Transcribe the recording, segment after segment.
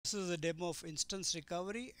This is a demo of instance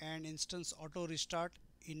recovery and instance auto restart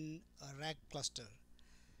in a RAC cluster.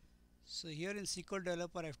 So here in SQL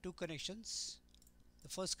Developer I have two connections. The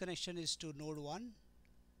first connection is to node 1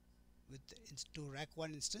 with to RAC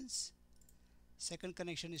 1 instance. Second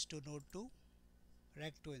connection is to node 2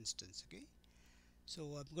 RAC 2 instance. Okay, so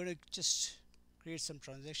I'm going to just create some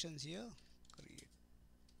transactions here. Create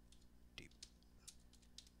tip.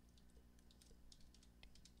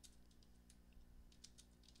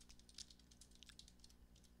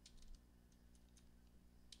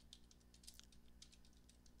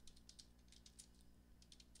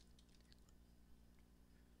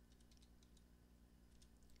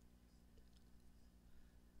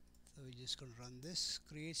 So we're just going to run this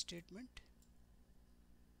create statement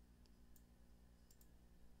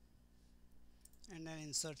and then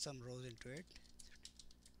insert some rows into it.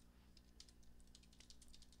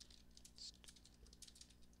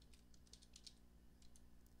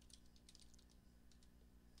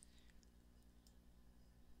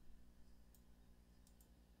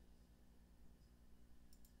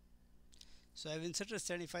 So I've inserted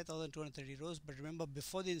 75,230 rows, but remember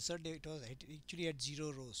before the insert it actually had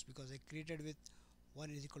 0 rows because I created with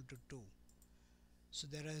 1 is equal to 2. So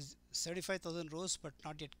there is 75,000 rows but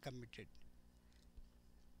not yet committed.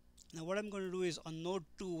 Now what I'm going to do is on node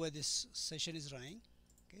 2 where this session is running,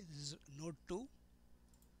 okay, this is node 2,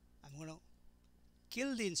 I'm going to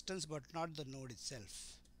kill the instance but not the node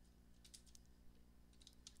itself.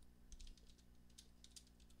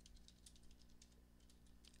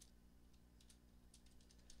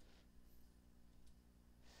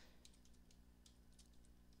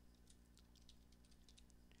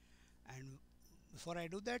 And before I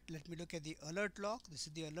do that, let me look at the alert log. This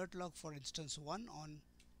is the alert log for instance 1 on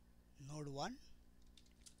node 1.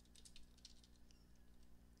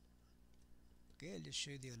 Okay, I'll just show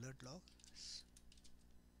you the alert log.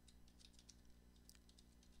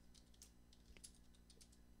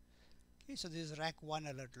 Okay, so this is RAC 1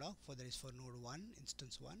 alert log for that is for node 1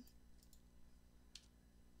 instance 1.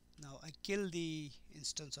 Now I kill the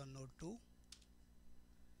instance on node 2.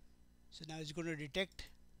 So now it's going to detect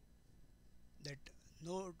that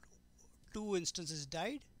node 2 instances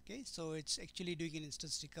died. Okay, so it's actually doing an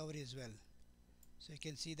instance recovery as well. So you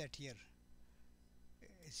can see that here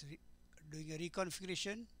it's doing a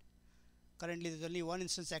reconfiguration. Currently there's only one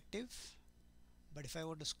instance active, but if I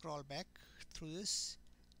want to scroll back through this,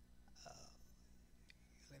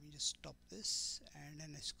 let me just stop this and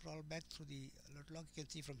then I scroll back through the alert log. You can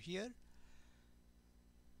see from here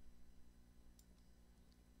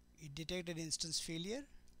it detected instance failure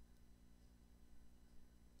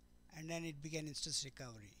and then it began instance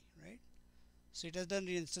recovery, right? So it has done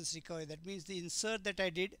the instance recovery. That means the insert that I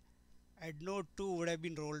did at node 2 would have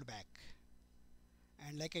been rolled back.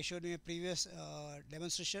 And like I showed in a previous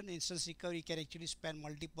demonstration, instance recovery can actually span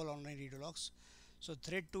multiple online redo logs. So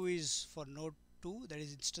thread 2 is for node 2, that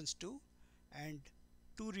is instance 2, and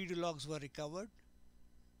 2 redo logs were recovered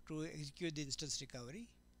to execute the instance recovery.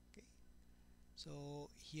 Okay, so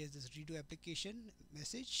here's this redo application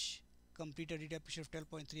message, complete a redo application of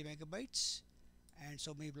 12.3 megabytes and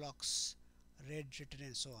so many blocks read, written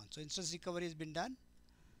and so on. So instance recovery has been done.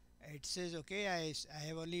 It says okay, I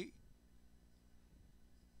have only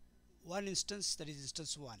one instance, that is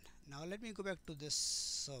instance 1. Now let me go back to this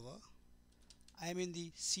server. I am in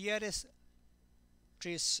the CRS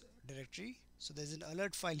trace directory, so there's an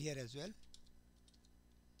alert file here as well.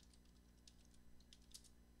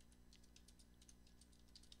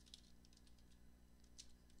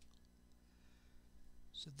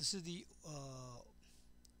 So this is the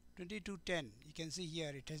 2210. You can see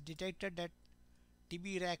here it has detected that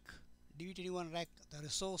DB DB21 rack, the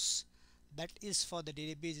resource that is for the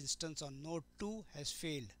database instance on node 2 has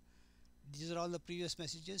failed. These are all the previous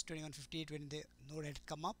messages 2158 when the node had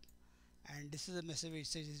come up, and this is a message which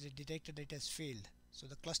says it detected that it has failed. So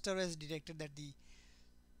the cluster has detected that the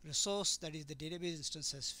resource, that is the database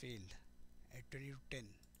instance, has failed at 2210,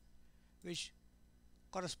 which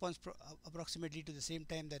corresponds approximately to the same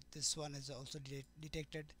time that this one has also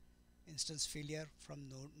detected instance failure from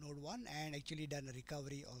node 1 and actually done a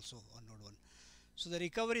recovery also on node 1. So the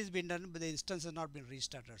recovery has been done but the instance has not been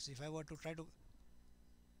restarted. So if I were to try to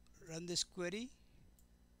run this query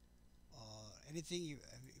or anything,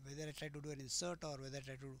 whether I try to do an insert or whether I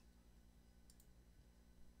try to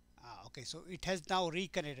okay, so it has now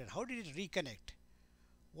reconnected. How did it reconnect?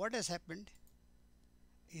 What has happened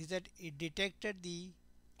is that it detected the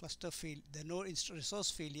cluster fail, the node resource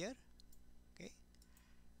failure, okay,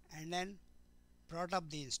 and then brought up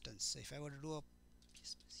the instance. So if I were to do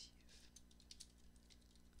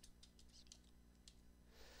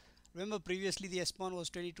Remember previously the S-spawn was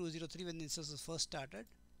 2203 when the instance was first started,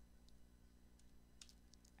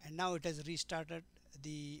 and now it has restarted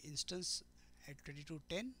the instance at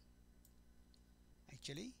 2210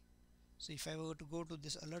 actually. So if I were to go to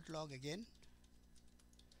this alert log again,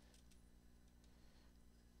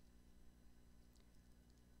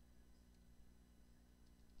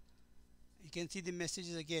 you can see the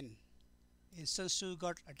messages again. Instance 2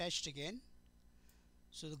 got attached again.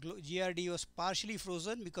 So the GRD was partially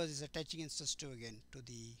frozen because it's attaching instance 2 again to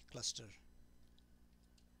the cluster.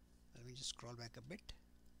 Let me just scroll back a bit.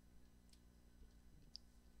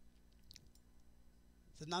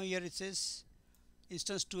 So now here it says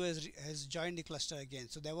instance 2 has joined the cluster again.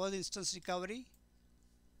 So there was instance recovery.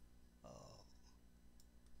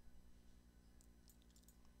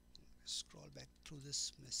 Scroll back through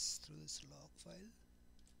this log file.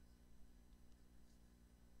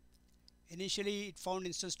 Initially it found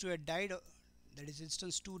instance 2 had died, that is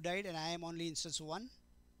instance 2 died and I am only instance 1.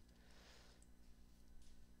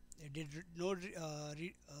 It did no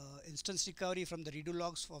instance recovery from the redo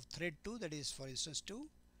logs of thread 2, that is for instance 2,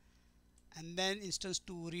 and then instance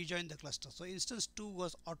 2 rejoined the cluster. So instance 2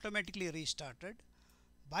 was automatically restarted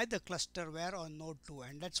by the ClusterWare on node 2,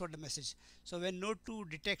 and that's what the message. So when node 2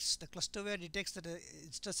 detects, the ClusterWare detects that the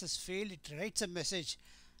instance has failed, it writes a message,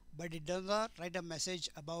 but it does not write a message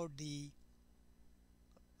about the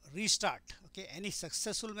restart. Okay, any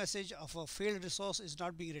successful message of a failed resource is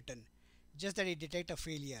not being written, just that it detects a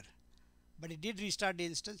failure, but it did restart the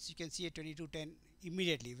instance. You can see at 2210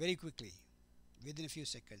 immediately, very quickly, within a few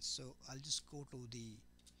seconds. So I'll just go to the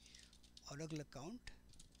Oracle account.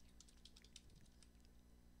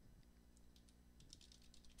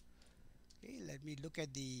 Okay, let me look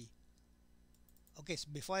at the, okay, so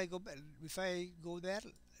before I go there,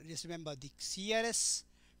 just remember the CRS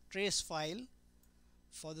trace file.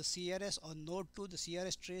 For the CRS on node 2, the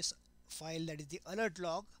CRS trace file, that is the alert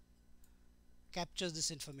log, captures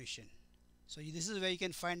this information. So this is where you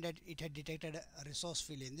can find that it had detected a resource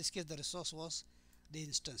failure. In this case the resource was the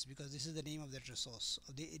instance, because this is the name of that resource,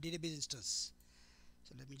 of the database instance.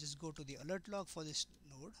 So let me just go to the alert log for this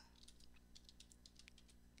node.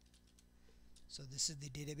 So this is the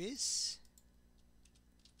database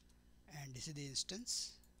and this is the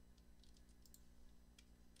instance.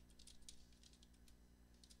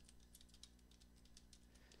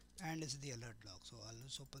 And this is the alert log. So I'll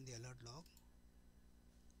just open the alert log.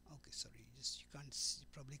 Okay, sorry, just you can't see,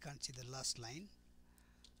 probably can't see the last line.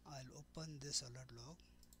 I'll open this alert log.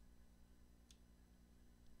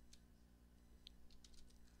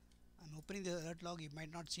 I'm opening the alert log. You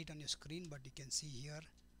might not see it on your screen, but you can see here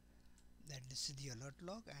that this is the alert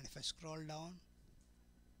log, and if I scroll down,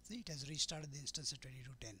 see, it has restarted the instance at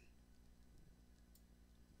 2210.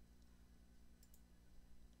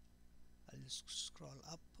 I'll just scroll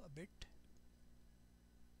up a bit.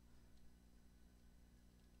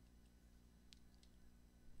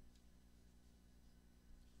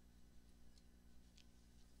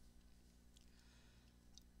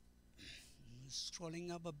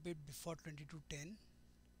 Scrolling up a bit before 2210.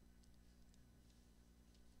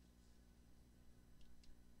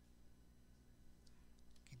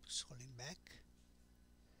 Keep scrolling back.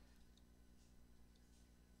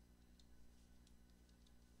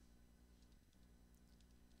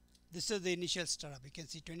 This is the initial startup. You can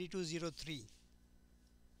see 2203.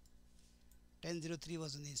 1003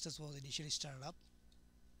 was when the instance was initially started up.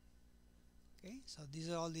 Okay, so these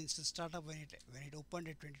are all the instance startup when it opened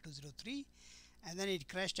at 2203, and then it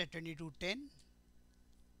crashed at 2210.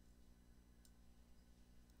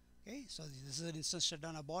 Okay, so this is an instance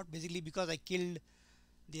shutdown abort, basically because I killed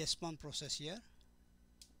the S-spawn process here.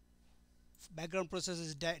 Background process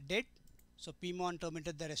is dead, so pmon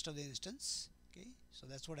terminated the rest of the instance. Okay, so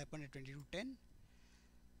that's what happened at 2210.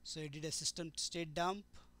 So it did a system state dump,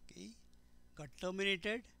 okay, got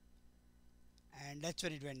terminated, and that's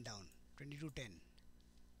when it went down, 2210.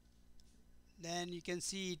 Then you can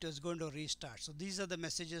see it was going to restart. So these are the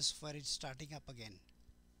messages for it starting up again.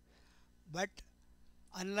 But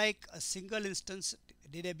unlike a single instance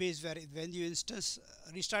database where when you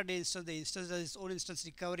restart the instance does its own instance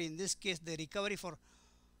recovery. In this case, the recovery for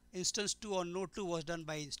instance 2 or node 2 was done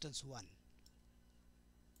by instance 1.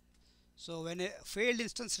 So when a failed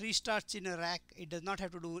instance restarts in a RAC, it does not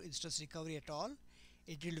have to do instance recovery at all.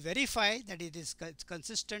 It will verify that it's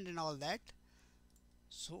consistent and all that.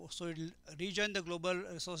 So it will rejoin the global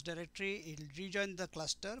resource directory, it will rejoin the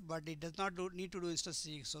cluster, but it does not need to do instance.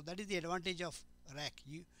 So that is the advantage of RAC.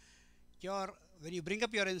 When you bring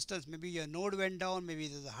up your instance, maybe your node went down, maybe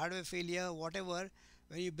there's a hardware failure, whatever.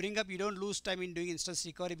 When you bring up, you don't lose time in doing instance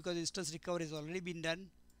recovery, because instance recovery has already been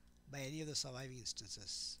done by any of the surviving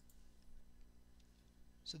instances.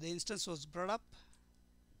 So the instance was brought up,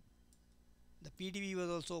 the PDB was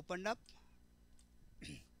also opened up,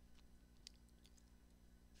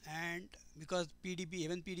 and because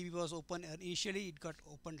PDB was open initially, it got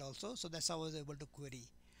opened also, so that's how I was able to query.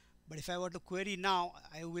 But if I were to query now,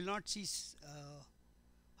 I will not see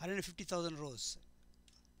 150,000 rows.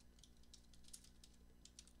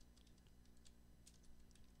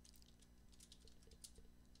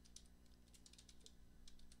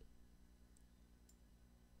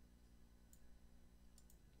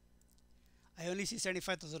 I only see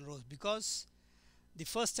 75,000 rows because the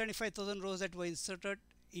first 75,000 rows that were inserted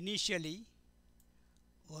initially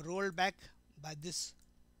were rolled back by this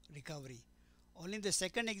recovery. Only the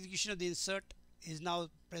second execution of the insert is now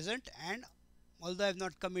present, and although I have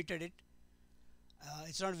not committed it,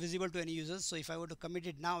 it's not visible to any users. So if I were to commit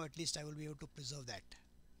it now, at least I will be able to preserve that.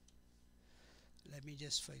 Let me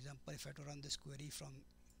just, for example, if I were to run this query from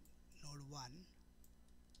node 1,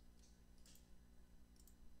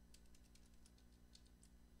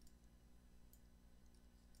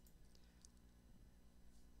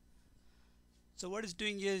 so what it's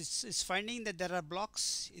doing is finding that there are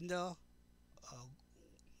blocks in the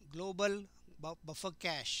global buffer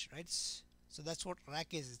cache, right? So that's what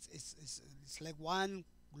RAC is. It's like one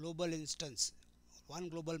global instance, one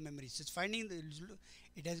global memory. So it's finding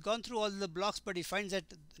it has gone through all the blocks, but it finds that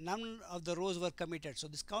none of the rows were committed. So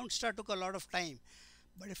this count star took a lot of time,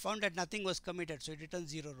 but it found that nothing was committed, so it returns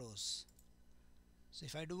 0 rows. So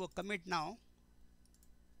if I do a commit now,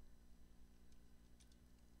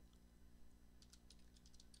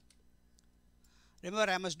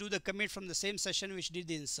 remember I must do the commit from the same session which did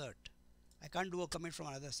the insert. I can't do a commit from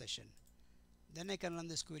another session. Then I can run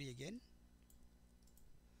this query again.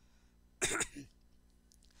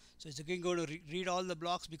 So it's again going to read all the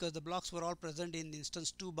blocks because the blocks were all present in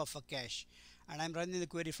instance 2 buffer cache, and I'm running the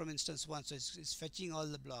query from instance 1, so it's fetching all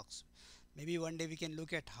the blocks. Maybe one day we can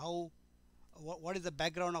look at how what is the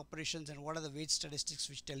background operations and what are the weight statistics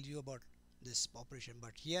which tell you about this operation.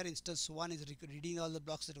 But here instance 1 is reading all the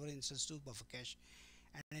blocks that were in instance 2 buffer cache,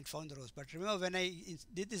 and it found the rows. But remember, when I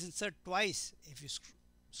did this insert twice, if you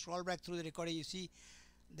scroll back through the recording, you see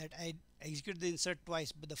that I executed the insert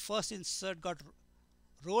twice, but the first insert got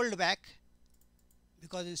rolled back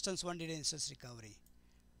because instance 1 did an instance recovery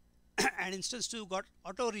and instance 2 got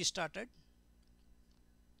auto restarted.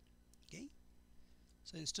 Okay,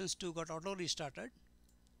 so instance 2 got auto restarted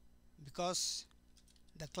because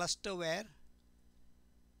the ClusterWare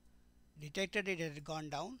detected it had gone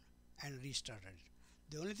down and restarted.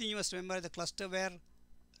 The only thing you must remember is the ClusterWare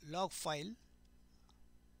log file.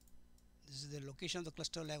 This is the location of the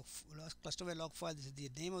ClusterWare log file. This is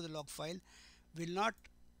the name of the log file. Will not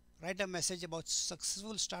write a message about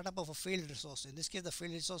successful startup of a failed resource. In this case, the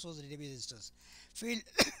failed resource was a database instance. Failed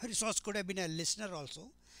resource could have been a listener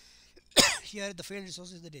also. Here the failed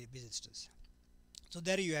resource is the database instance. So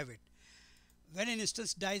there you have it. When an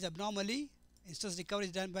instance dies abnormally, instance recovery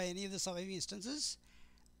is done by any of the surviving instances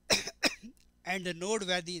and the node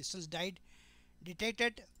where the instance died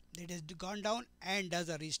detected that it has gone down and does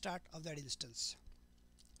a restart of that instance.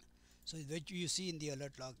 So which you see in the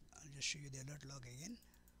alert log. I'll just show you the alert log again.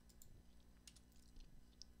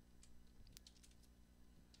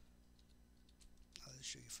 I'll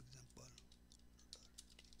show you, for example,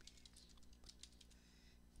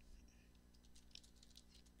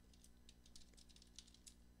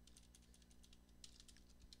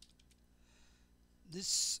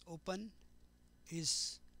 this open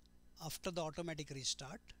is after the automatic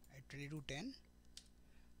restart at 22:10,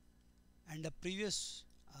 and the previous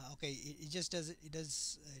okay, it just does it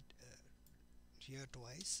does it here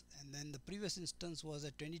twice, and then the previous instance was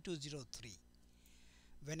at 22:03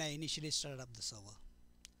 when I initially started up the server.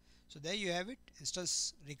 So there you have it.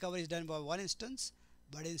 Instance recovery is done by one instance,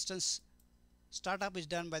 but instance startup is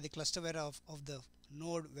done by the ClusterWare of the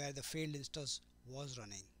node where the failed instance was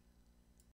running.